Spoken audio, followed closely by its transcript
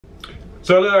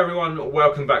So hello everyone,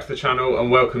 welcome back to the channel and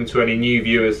welcome to any new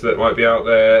viewers that might be out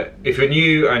there. If you're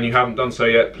new and you haven't done so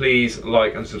yet, please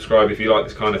like and subscribe if you like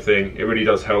this kind of thing. It really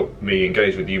does help me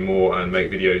engage with you more and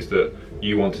make videos that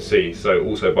you want to see. So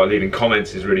also by leaving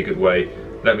comments is a really good way.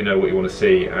 Let me know what you want to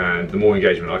see, and the more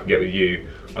engagement I can get with you,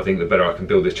 I think the better I can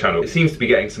build this channel. It seems to be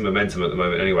getting some momentum at the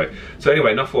moment anyway. So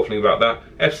anyway, enough waffling about that.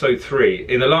 Episode 3.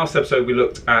 In the last episode we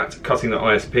looked at cutting the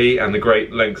ISP and the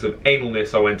great lengths of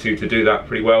analness I went to do that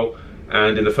pretty well.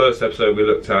 And in the first episode we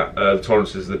looked at the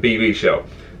tolerances of the BB shell.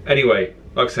 Anyway,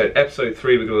 like I said, episode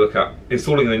 3 we're going to look at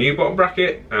installing the new bottom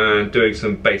bracket and doing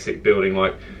some basic building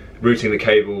like routing the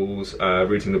cables,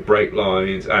 routing the brake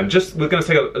lines, and just we're going to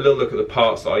take a little look at the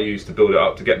parts that I used to build it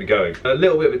up to get me going. A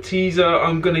little bit of a teaser,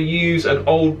 I'm going to use an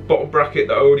old bottom bracket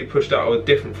that I already pushed out of a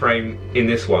different frame in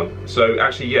this one. So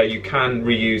actually, yeah, you can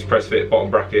reuse press fit bottom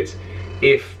brackets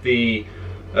if the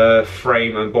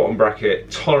frame and bottom bracket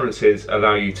tolerances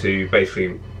allow you to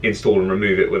basically install and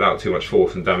remove it without too much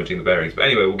force and damaging the bearings. But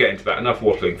anyway, we'll get into that. Enough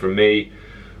waffling from me.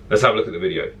 Let's have a look at the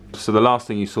video. So the last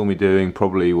thing you saw me doing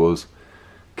probably was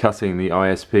cutting the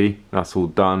ISP. That's all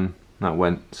done. That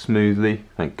went smoothly,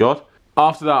 thank God.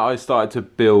 After that I started to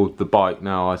build the bike.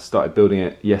 Now I started building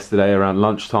it yesterday around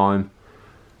lunchtime,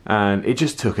 and it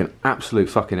just took an absolute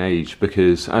fucking age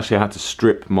because actually I had to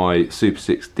strip my Super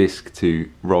 6 disc to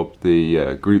rob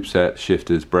the group set,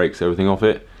 shifters, brakes, everything off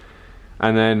it.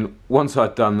 And then once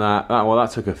I'd done that,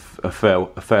 that took a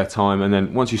fair time. And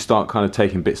then once you start kind of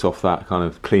taking bits off that, kind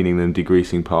of cleaning them,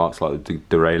 degreasing parts like the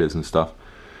derailleurs and stuff,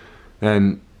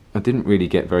 then I didn't really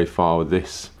get very far with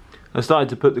this. I started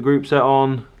to put the group set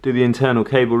on, do the internal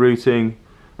cable routing,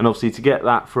 and obviously to get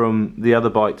that from the other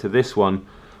bike to this one,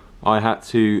 I had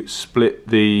to split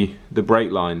the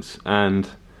brake lines. And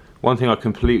one thing I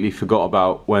completely forgot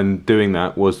about when doing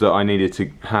that was that I needed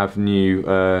to have new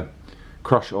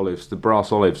crush olives, the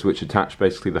brass olives, which attach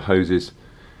basically the hoses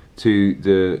to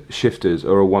the shifters,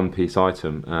 are a one-piece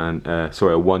item, and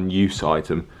sorry, a one-use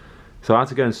item. So I had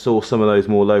to go and source some of those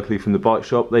more locally from the bike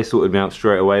shop. They sorted me out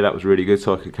straight away. That was really good,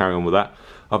 so I could carry on with that.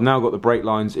 I've now got the brake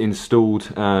lines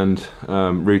installed and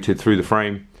routed through the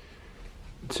frame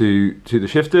to the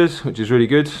shifters, which is really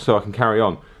good, so I can carry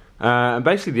on. And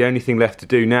basically the only thing left to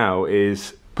do now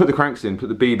is put the cranks in, put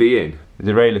the BB in.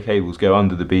 The derailleur cables go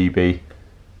under the BB.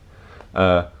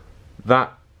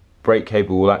 That brake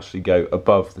cable will actually go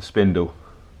above the spindle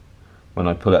when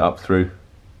I pull it up through.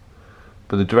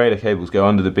 But the derailleur cables go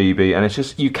under the BB, and it's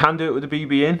just, you can do it with the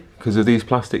BB in because of these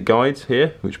plastic guides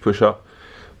here which push up,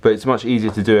 but it's much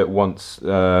easier to do it once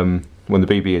when the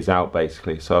BB is out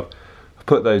basically. So I've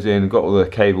put those in, got all the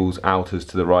cables outers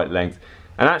to the right length.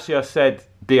 And actually I said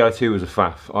Di2 was a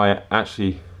faff. I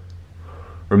actually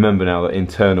remember now that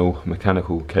internal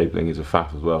mechanical cabling is a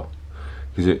faff as well,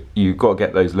 because you've got to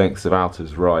get those lengths of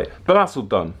outers right. But that's all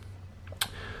done.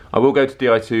 I will go to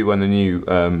Di2 when the new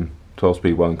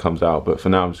 12-speed one comes out, but for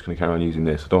now I'm just going to carry on using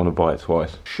this. I don't want to buy it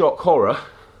twice. Shock horror,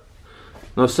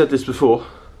 and I've said this before,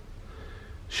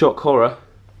 shock horror,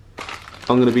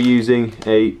 I'm going to be using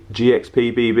a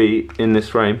GXP BB in this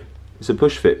frame. It's a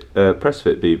push fit, press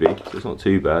fit BB, so it's not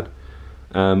too bad.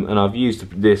 And I've used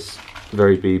this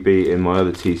very BB in my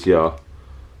other TCR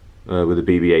with a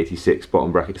BB86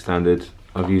 bottom bracket standard.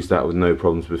 I've used that with no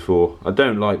problems before. I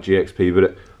don't like GXP,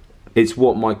 but it's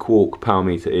what my Quark power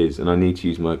meter is, and I need to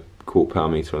use my Quark power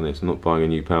meter on this. I'm not buying a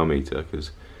new power meter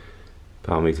because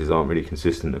power meters aren't really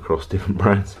consistent across different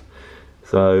brands.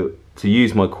 So to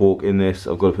use my Quark in this,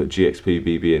 I've got to put GXP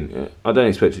BB in. I don't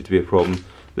expect it to be a problem.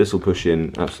 This will push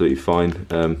in absolutely fine.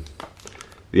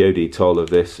 The OD toll of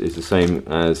this is the same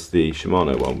as the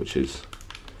Shimano one, which is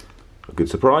a good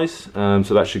surprise. So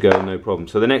that should go no problem.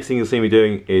 So the next thing you'll see me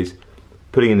doing is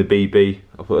putting in the BB.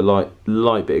 I'll put a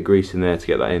light bit of grease in there to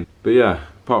get that in. But yeah,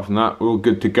 apart from that, we're all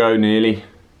good to go nearly.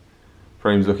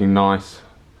 Frame's looking nice.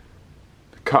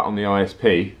 The cut on the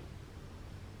ISP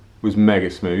was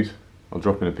mega smooth. I'll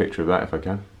drop in a picture of that if I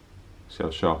can. See how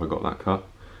sharp I got that cut.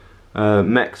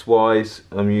 Mechs wise,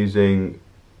 I'm using,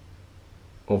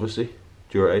 obviously,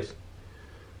 Dura-Ace,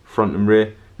 front and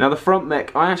rear. Now the front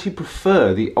mech, I actually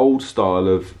prefer the old style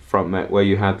of front mech where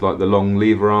you had like the long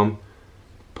lever arm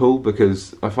pull,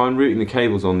 because I find routing the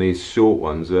cables on these short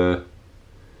ones,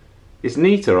 it's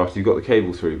neater after you've got the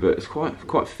cable through, but it's quite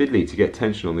fiddly to get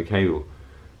tension on the cable,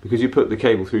 because you put the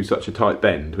cable through such a tight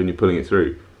bend when you're pulling it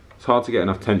through. It's hard to get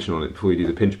enough tension on it before you do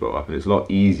the pinch bolt up, and it's a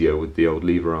lot easier with the old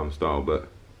lever arm style, but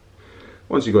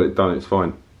once you've got it done, it's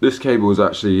fine. This cable is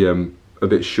actually a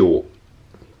bit short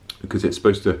because it's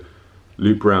supposed to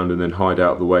loop around and then hide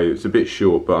out of the way. It's a bit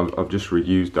short, but I've just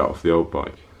reused that off the old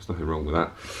bike. There's nothing wrong with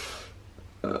that.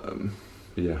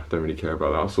 Yeah, don't really care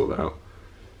about that. I'll sort that out.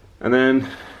 And then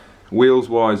wheels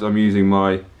wise, I'm using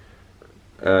my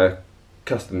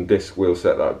custom disc wheel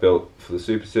set that I built for the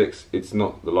Super 6. It's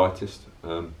not the lightest.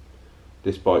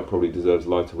 This bike probably deserves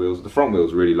lighter wheels. The front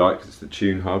wheels really light because it's the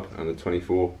tune hub and the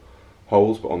 24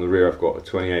 holes, but on the rear I've got a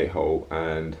 28 hole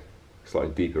and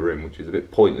slightly deeper rim, which is a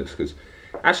bit pointless because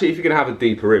actually if you're going to have a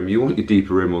deeper rim, you want your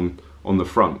deeper rim on the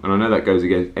front. And I know that goes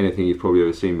against anything you've probably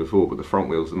ever seen before, but the front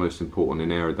wheel is the most important in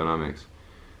aerodynamics.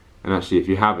 And actually if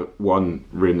you have one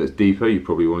rim that's deeper, you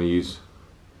probably want to use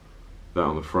that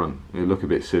on the front. It'll look a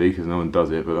bit silly because no one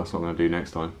does it, but that's what I'm going to do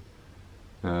next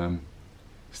time.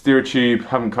 Steerer tube,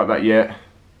 haven't cut that yet.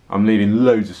 I'm leaving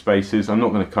loads of spaces. I'm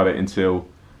not going to cut it until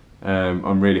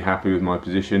I'm really happy with my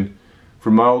position.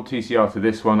 From my old TCR to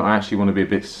this one, I actually want to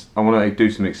be I want to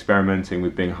do some experimenting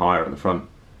with being higher at the front,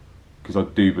 because I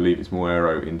do believe it's more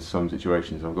aero in some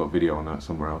situations. I've got a video on that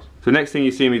somewhere else. So next thing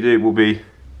you see me do will be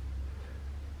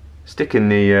sticking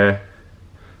the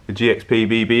GXP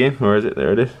BB in. Where is it?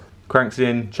 There it is. Cranks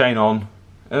in, chain on,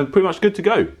 and pretty much good to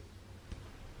go.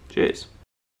 Cheers.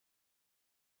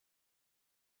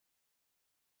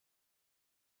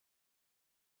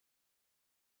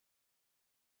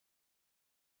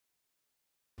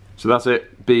 So that's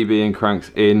it, BB and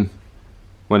cranks in,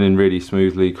 went in really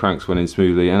smoothly, cranks went in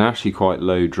smoothly, and actually quite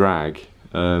low drag.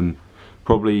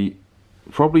 Probably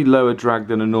lower drag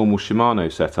than a normal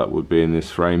Shimano setup would be in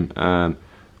this frame,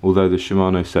 although the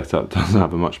Shimano setup does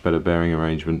have a much better bearing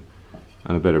arrangement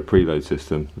and a better preload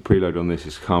system. The preload on this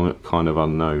is kind of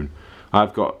unknown.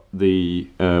 I've got the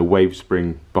wave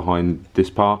spring behind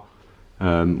this part,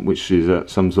 which is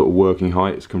at some sort of working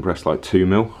height. It's compressed like 2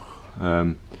 mil.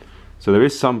 So there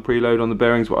is some preload on the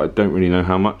bearings, but I don't really know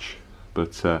how much.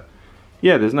 But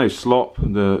yeah, there's no slop.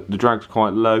 The drag's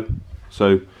quite low.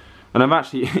 So, and I've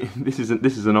actually this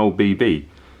is an old BB.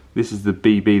 This is the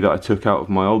BB that I took out of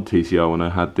my old TCR when I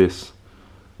had this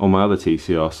on my other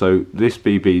TCR. So this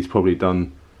BB's probably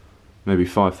done maybe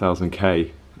 5,000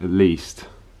 K at least,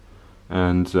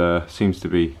 and seems to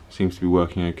be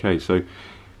working okay. So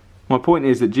my point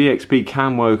is that GXP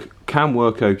can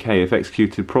work okay if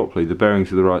executed properly. The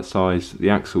bearings are the right size, the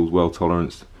axle's well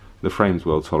toleranced, the frame's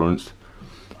well toleranced,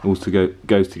 all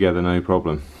goes together no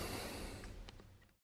problem.